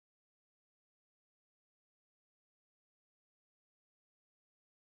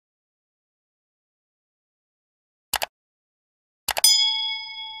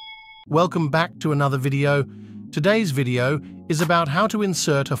Welcome back to another video. Today's video is about how to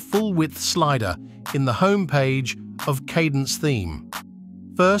insert a full-width slider in the home page of Kadence theme.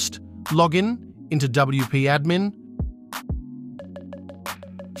 First, log into WP Admin,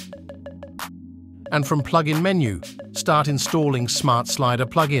 and from Plugin menu, start installing Smart Slider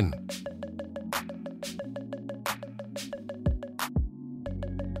plugin.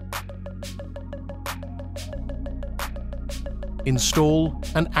 Install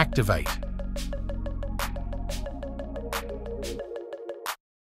and activate.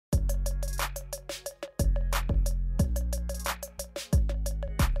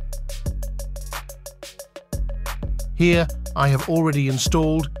 Here, I have already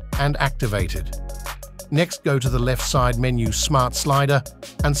installed and activated. Next, go to the left side menu Smart Slider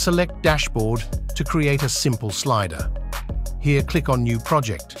and select Dashboard to create a simple slider. Here, click on New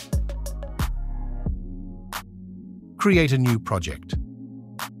Project. Create a new project.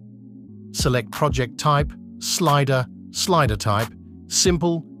 Select project type, slider, slider type,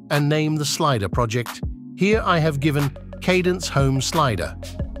 simple, and name the slider project. Here I have given Kadence Home Slider.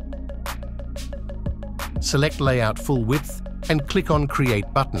 Select Layout Full Width and click on Create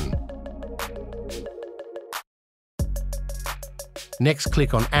button. Next,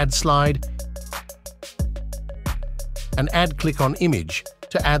 click on Add Slide and click on Image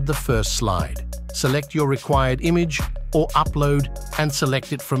to add the first slide. Select your required image or upload and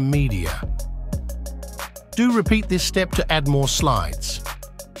select it from Media. Do repeat this step to add more slides.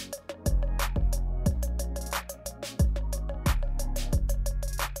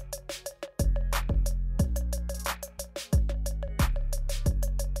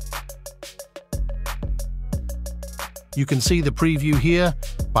 You can see the preview here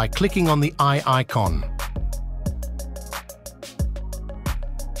by clicking on the eye icon.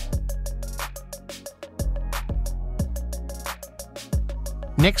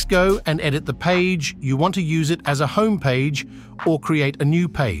 Next, go and edit the page. You want to use it as a home page or create a new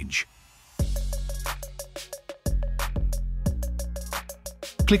page.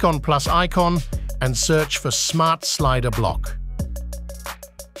 Click on plus icon and search for Smart Slider block.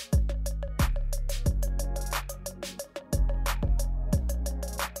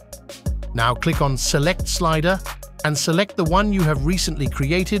 Now click on Select Slider and select the one you have recently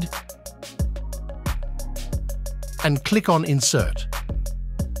created and click on Insert.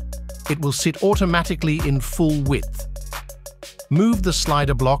 It will sit automatically in full width. Move the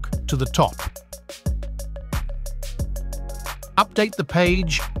slider block to the top. Update the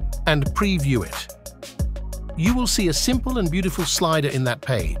page and preview it. You will see a simple and beautiful slider in that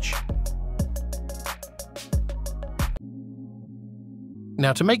page.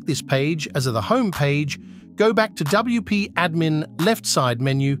 Now, to make this page as the home page, go back to WP Admin left side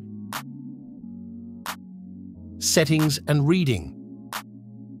menu, Settings and Reading.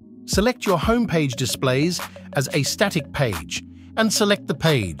 Select your home page displays as a static page and select the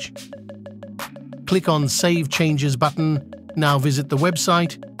page. Click on Save Changes button. Now visit the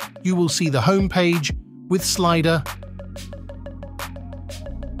website. You will see the home page with slider.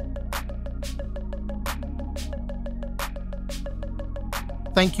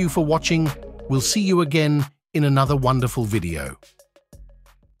 Thank you for watching. We'll see you again in another wonderful video.